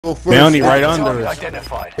Go first. Bounty right under us.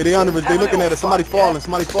 Hey, they under us. They looking at us. Somebody falling.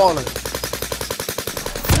 Somebody falling.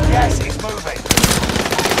 Yes, he's moving.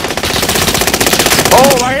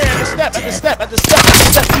 Oh, right here. At the step.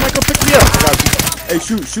 Somebody go pick me up. I got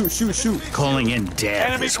you. Hey, shoot. Calling in death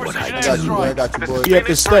Enemy is what I precision do. I got you, boy. He at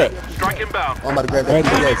the step. Strike inbound. I'm about to grab that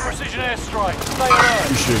Enemy PDS. precision airstrike. Stay alert.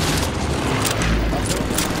 You should.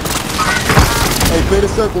 Hey, play the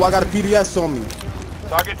circle. I got a PDS on me.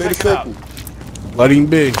 Target Play the taken out. circle. Let him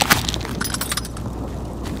be.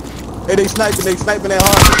 Hey, they sniping that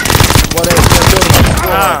hard. Well, they're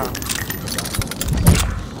building.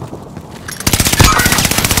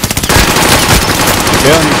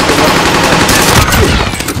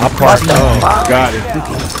 I parked. Oh, got it.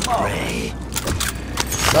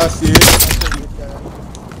 That's it.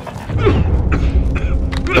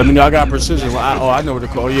 Let me know I got precision. I know what to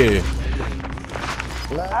call. Yeah.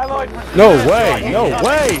 Allied No way. He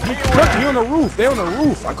on the roof. They on the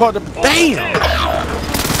roof. I caught the. Damn.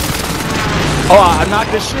 Oh, I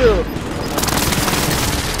knocked the shield.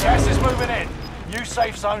 Gas is moving in. New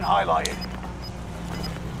safe zone highlighted.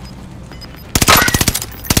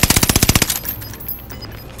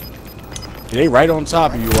 They right on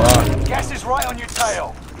top of you, Gas is right on your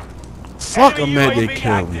tail. Fuck Enemy them, man. They UAV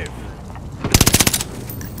kill me. active.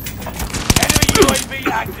 Enemy UAV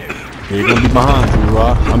active. They're gonna be behind you,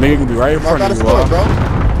 I mean, they're gonna be right in I front got a of you, score, bro.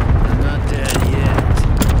 I'm not dead yet.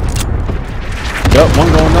 Yup,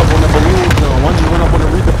 one going up on the balloon. One just went up on the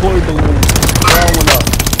redeployed balloon. The other one up.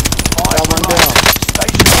 Got one down. Stay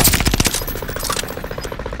sharp.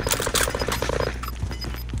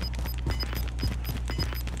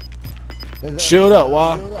 Shield up,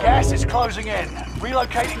 Wah. Gas is closing in.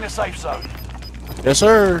 Relocating the safe zone. Yes,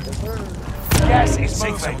 sir. Gas is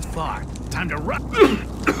Safe moving. zone far. Time to run.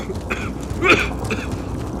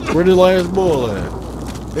 Where the last bull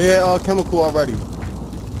at? They had chemical already.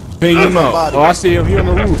 Ping him up. Oh, I see him here on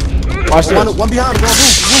the roof. Watch this. One behind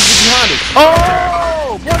us. Roof is behind us.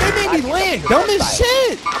 Oh, boy, they made me land. Dumb as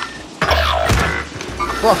shit.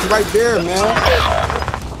 Fuck, right there, man.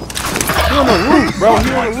 He on the roof, bro.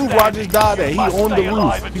 He on the roof where I just died at. He on the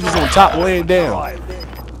roof. He's just on top laying down.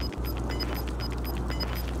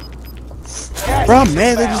 Bro, I'm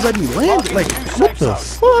mad they just let me land. Like, what the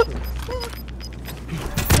fuck?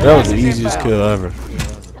 That was the easiest kill ever.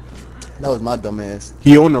 That was my dumb ass.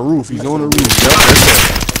 He on the roof. He's on the roof. Yep,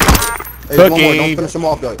 that's it. Hey, one more. Cooking. Don't finish him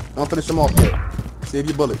off, though. Don't finish him off yet. Save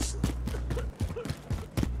your bullets.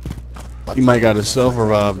 He might got a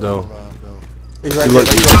self-revive, though. He's right Look.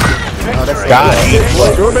 there. Oh, that's God,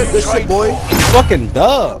 Good shit, boy. fucking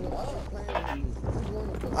dub.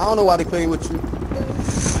 I don't know why they playing with you.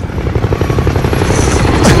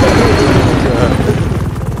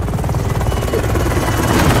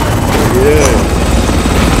 Yeah.